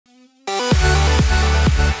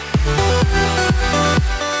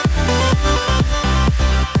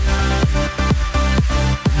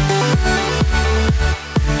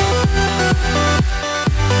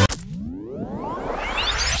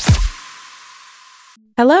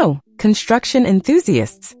Hello, construction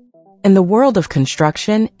enthusiasts! In the world of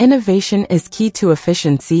construction, innovation is key to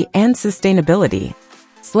efficiency and sustainability.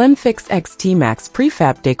 SlimFix-XT Max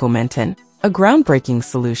Prefabrication, a groundbreaking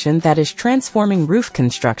solution that is transforming roof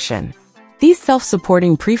construction. These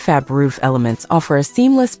self-supporting prefab roof elements offer a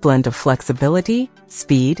seamless blend of flexibility,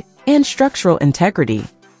 speed, and structural integrity.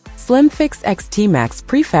 SlimFix-XT Max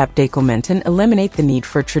Prefabrication eliminate the need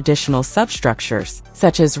for traditional substructures,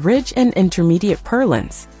 such as ridge and intermediate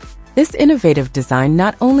purlins. This innovative design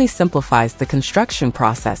not only simplifies the construction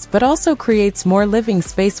process but also creates more living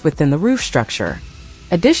space within the roof structure.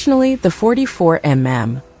 Additionally, the 44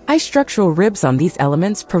 mm structural ribs on these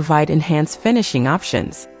elements provide enhanced finishing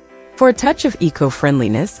options. For a touch of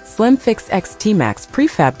eco-friendliness, SlimFix-XT Max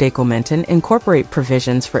Prefabrication incorporate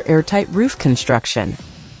provisions for airtight roof construction.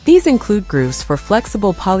 These include grooves for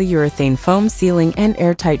flexible polyurethane foam sealing and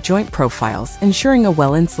airtight joint profiles, ensuring a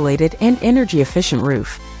well-insulated and energy-efficient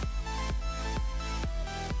roof.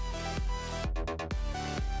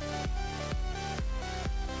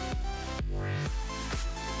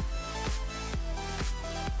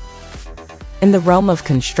 In the realm of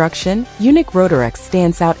construction, UNIC ROTAREX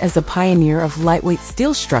stands out as a pioneer of lightweight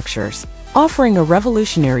steel structures, offering a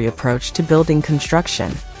revolutionary approach to building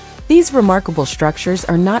construction. These remarkable structures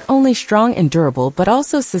are not only strong and durable but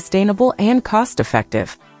also sustainable and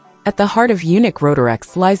cost-effective. At the heart of UNIC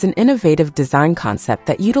ROTAREX lies an innovative design concept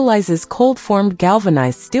that utilizes cold-formed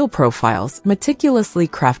galvanized steel profiles meticulously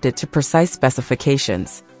crafted to precise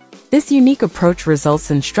specifications. This unique approach results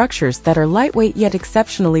in structures that are lightweight yet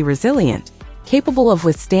exceptionally resilient, capable of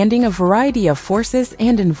withstanding a variety of forces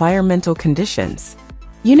and environmental conditions.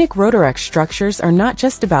 UNIC ROTAREX structures are not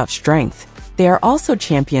just about strength. They are also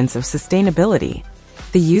champions of sustainability.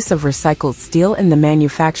 The use of recycled steel in the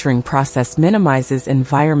manufacturing process minimizes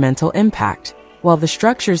environmental impact, while the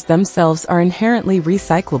structures themselves are inherently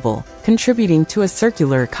recyclable, contributing to a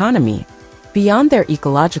circular economy. Beyond their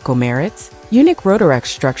ecological merits, UNIC ROTAREX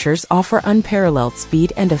structures offer unparalleled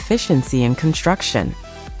speed and efficiency in construction.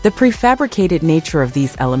 The prefabricated nature of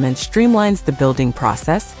these elements streamlines the building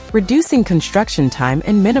process, reducing construction time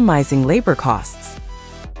and minimizing labor costs.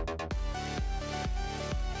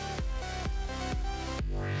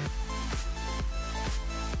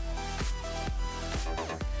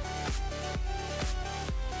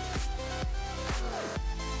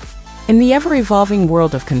 In the ever-evolving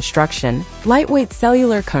world of construction, lightweight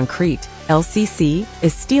cellular concrete, LCC,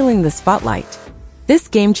 is stealing the spotlight. This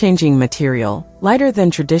game-changing material, lighter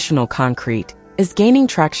than traditional concrete, is gaining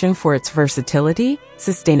traction for its versatility,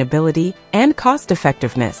 sustainability, and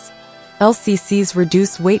cost-effectiveness. LCC's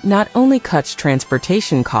reduced weight not only cuts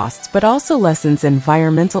transportation costs but also lessens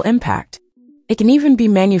environmental impact. It can even be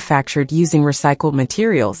manufactured using recycled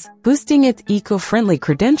materials, boosting its eco-friendly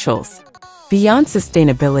credentials. Beyond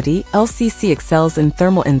sustainability, LCC excels in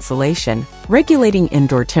thermal insulation, regulating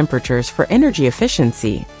indoor temperatures for energy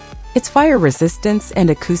efficiency. Its fire resistance and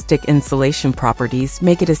acoustic insulation properties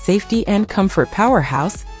make it a safety and comfort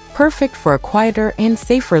powerhouse, perfect for a quieter and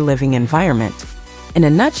safer living environment. In a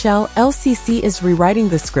nutshell, LCC is rewriting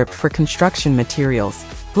the script for construction materials,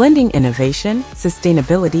 blending innovation,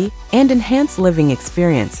 sustainability, and enhanced living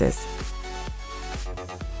experiences.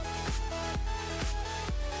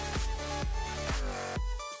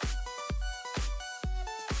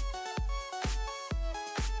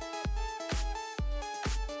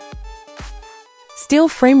 Steel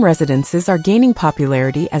frame residences are gaining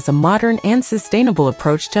popularity as a modern and sustainable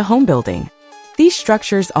approach to home building. These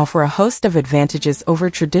structures offer a host of advantages over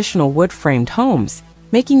traditional wood-framed homes,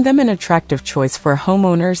 making them an attractive choice for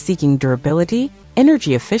homeowners seeking durability,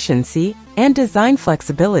 energy efficiency, and design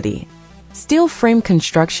flexibility. Steel frame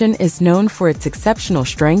construction is known for its exceptional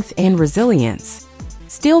strength and resilience.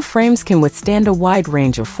 Steel frames can withstand a wide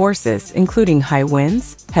range of forces, including high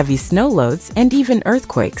winds, heavy snow loads, and even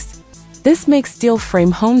earthquakes. This makes steel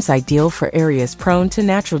frame homes ideal for areas prone to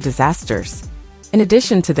natural disasters. In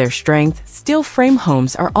addition to their strength, steel frame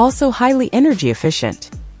homes are also highly energy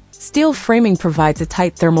efficient. Steel framing provides a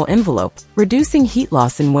tight thermal envelope, reducing heat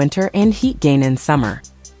loss in winter and heat gain in summer.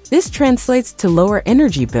 This translates to lower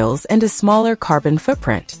energy bills and a smaller carbon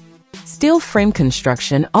footprint. Steel frame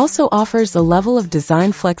construction also offers a level of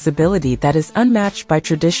design flexibility that is unmatched by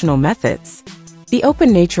traditional methods. The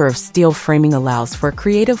open nature of steel framing allows for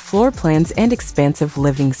creative floor plans and expansive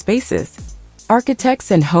living spaces.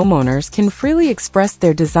 Architects and homeowners can freely express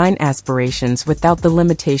their design aspirations without the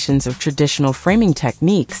limitations of traditional framing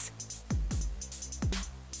techniques.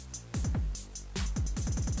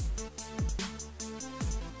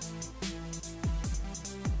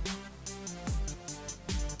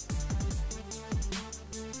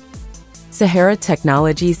 Sahara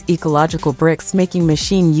Technologies' Ecological bricks making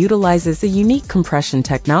machine utilizes a unique compression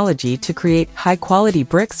technology to create high-quality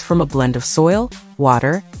bricks from a blend of soil,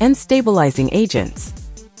 water, and stabilizing agents.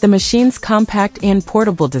 The machine's compact and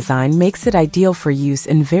portable design makes it ideal for use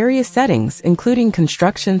in various settings, including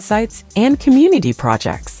construction sites and community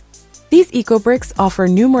projects. These eco-bricks offer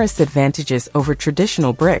numerous advantages over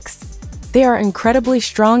traditional bricks. They are incredibly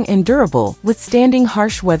strong and durable, withstanding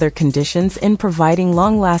harsh weather conditions and providing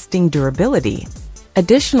long-lasting durability.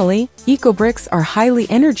 Additionally, eco-bricks are highly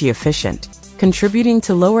energy efficient, contributing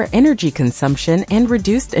to lower energy consumption and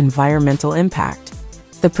reduced environmental impact.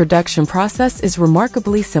 The production process is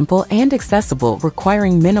remarkably simple and accessible,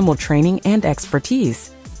 requiring minimal training and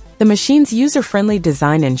expertise. The machine's user-friendly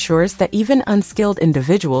design ensures that even unskilled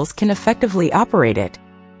individuals can effectively operate it.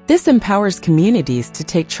 This empowers communities to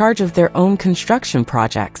take charge of their own construction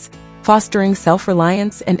projects, fostering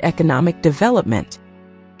self-reliance and economic development.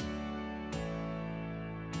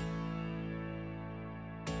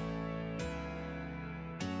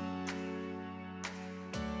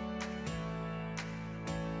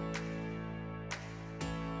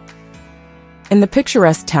 In the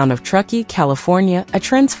picturesque town of Truckee, California, a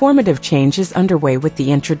transformative change is underway with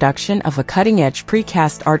the introduction of a cutting-edge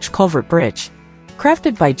precast arch culvert bridge.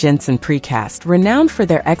 Crafted by Jensen Precast, renowned for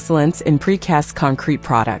their excellence in precast concrete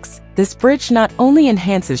products, this bridge not only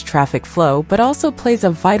enhances traffic flow but also plays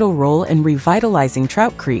a vital role in revitalizing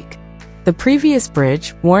Trout Creek. The previous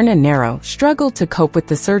bridge, worn and narrow, struggled to cope with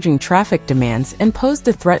the surging traffic demands and posed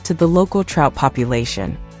a threat to the local trout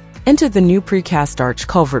population. Enter the new precast arch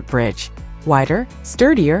culvert bridge, wider,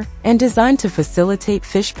 sturdier, and designed to facilitate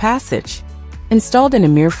fish passage. Installed in a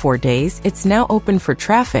mere 4 days, it's now open for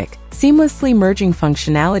traffic, seamlessly merging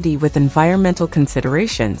functionality with environmental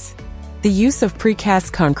considerations. The use of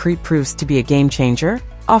precast concrete proves to be a game changer,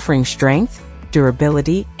 offering strength,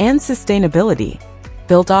 durability, and sustainability.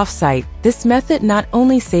 Built off-site, this method not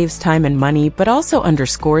only saves time and money but also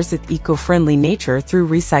underscores its eco-friendly nature through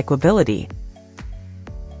recyclability.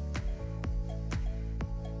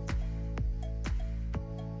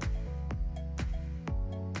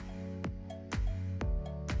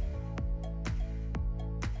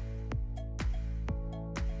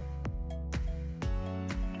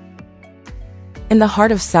 In the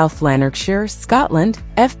heart of South Lanarkshire, Scotland,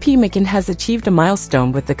 FP McCann has achieved a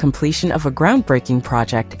milestone with the completion of a groundbreaking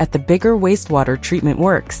project at the Biggar wastewater treatment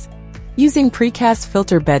works. Using precast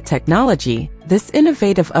filter bed technology, this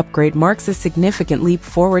innovative upgrade marks a significant leap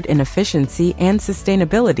forward in efficiency and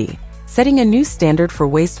sustainability, setting a new standard for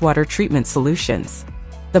wastewater treatment solutions.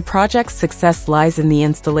 The project's success lies in the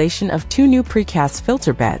installation of 2 new precast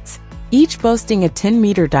filter beds, each boasting a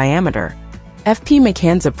 10-meter diameter. FP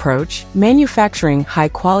McCann's approach, manufacturing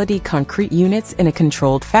high-quality concrete units in a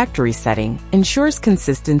controlled factory setting, ensures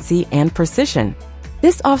consistency and precision.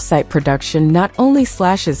 This off-site production not only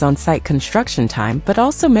slashes on-site construction time but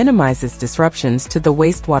also minimizes disruptions to the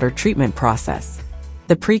wastewater treatment process.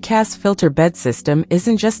 The precast filter bed system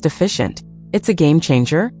isn't just efficient, it's a game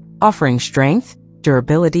changer, offering strength,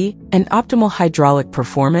 durability, and optimal hydraulic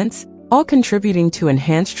performance, all contributing to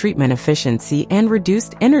enhanced treatment efficiency and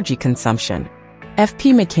reduced energy consumption.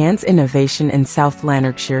 FP McCann's innovation in South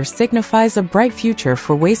Lanarkshire signifies a bright future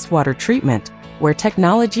for wastewater treatment, where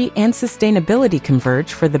technology and sustainability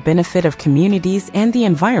converge for the benefit of communities and the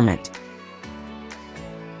environment.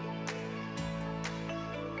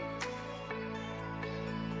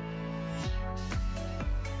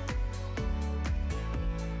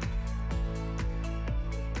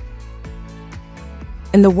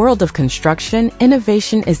 In the world of construction,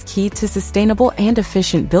 innovation is key to sustainable and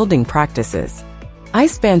efficient building practices.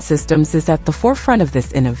 iSPAN Systems is at the forefront of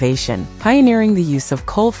this innovation, pioneering the use of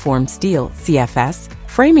cold-formed steel (CFS)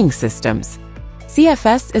 framing systems.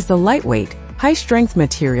 CFS is a lightweight, high-strength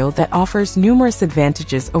material that offers numerous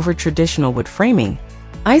advantages over traditional wood framing.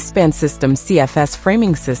 iSPAN Systems CFS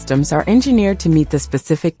framing systems are engineered to meet the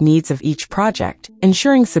specific needs of each project,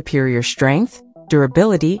 ensuring superior strength,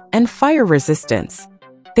 durability, and fire resistance.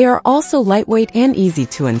 They are also lightweight and easy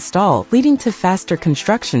to install, leading to faster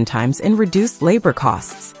construction times and reduced labor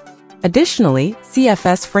costs. Additionally,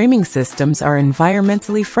 CFS framing systems are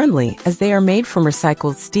environmentally friendly as they are made from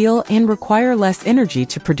recycled steel and require less energy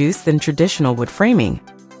to produce than traditional wood framing.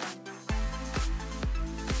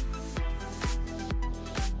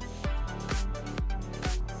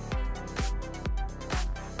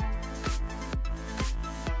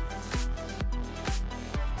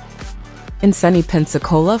 In sunny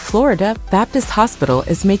Pensacola, Florida, Baptist Hospital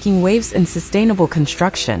is making waves in sustainable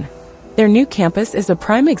construction. Their new campus is a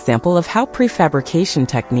prime example of how prefabrication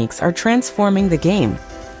techniques are transforming the game.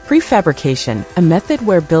 Prefabrication, a method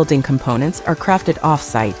where building components are crafted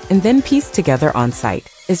off-site and then pieced together on-site,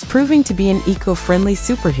 is proving to be an eco-friendly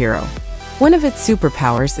superhero. One of its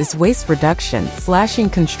superpowers is waste reduction, slashing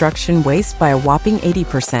construction waste by a whopping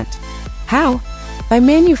 80%. How? By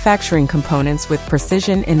manufacturing components with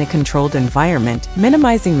precision in a controlled environment,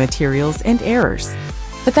 minimizing materials and errors.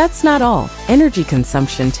 But that's not all. Energy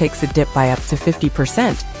consumption takes a dip by up to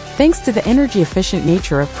 50%, thanks to the energy-efficient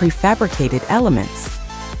nature of prefabricated elements.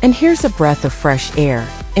 And here's a breath of fresh air.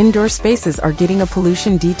 Indoor spaces are getting a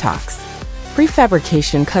pollution detox.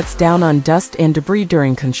 Prefabrication cuts down on dust and debris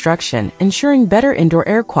during construction, ensuring better indoor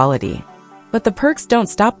air quality. But the perks don't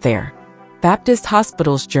stop there. Baptist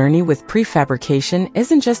Hospital's journey with prefabrication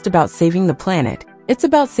isn't just about saving the planet, it's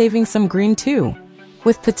about saving some green too.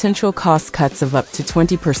 With potential cost cuts of up to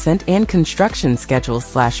 20% and construction schedules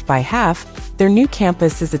slashed by half, their new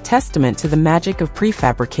campus is a testament to the magic of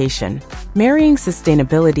prefabrication, marrying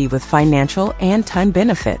sustainability with financial and time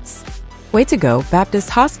benefits. Way to go, Baptist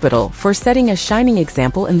Hospital, for setting a shining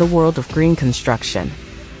example in the world of green construction.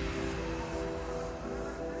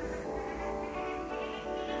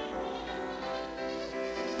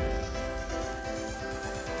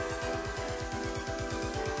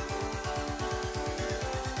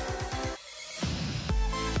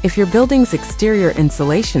 If your building's exterior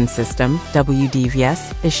insulation system,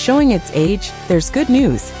 WDVS, is showing its age, there's good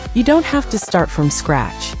news. You don't have to start from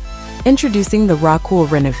scratch. Introducing the ROCKWOOL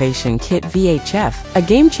Renovation Kit VHF, a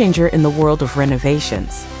game-changer in the world of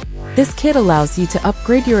renovations. This kit allows you to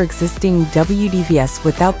upgrade your existing WDVS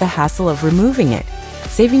without the hassle of removing it,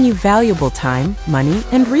 saving you valuable time, money,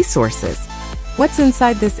 and resources. What's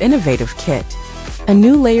inside this innovative kit? A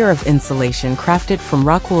new layer of insulation crafted from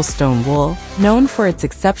ROCKWOOL stone wool, known for its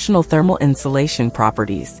exceptional thermal insulation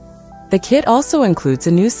properties. The kit also includes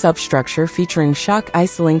a new substructure featuring shock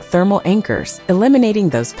isolink thermal anchors, eliminating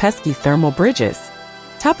those pesky thermal bridges.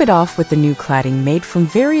 Top it off with the new cladding made from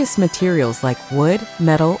various materials like wood,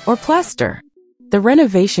 metal, or plaster. The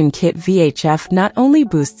Renovation Kit VHF not only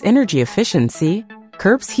boosts energy efficiency,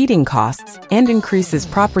 curbs heating costs, and increases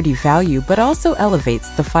property value, but also elevates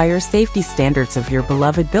the fire safety standards of your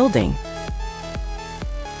beloved building.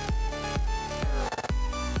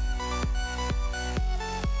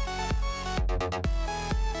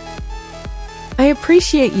 I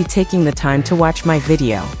appreciate you taking the time to watch my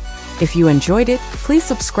video. If you enjoyed it, please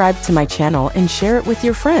subscribe to my channel and share it with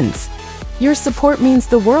your friends. Your support means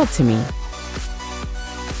the world to me.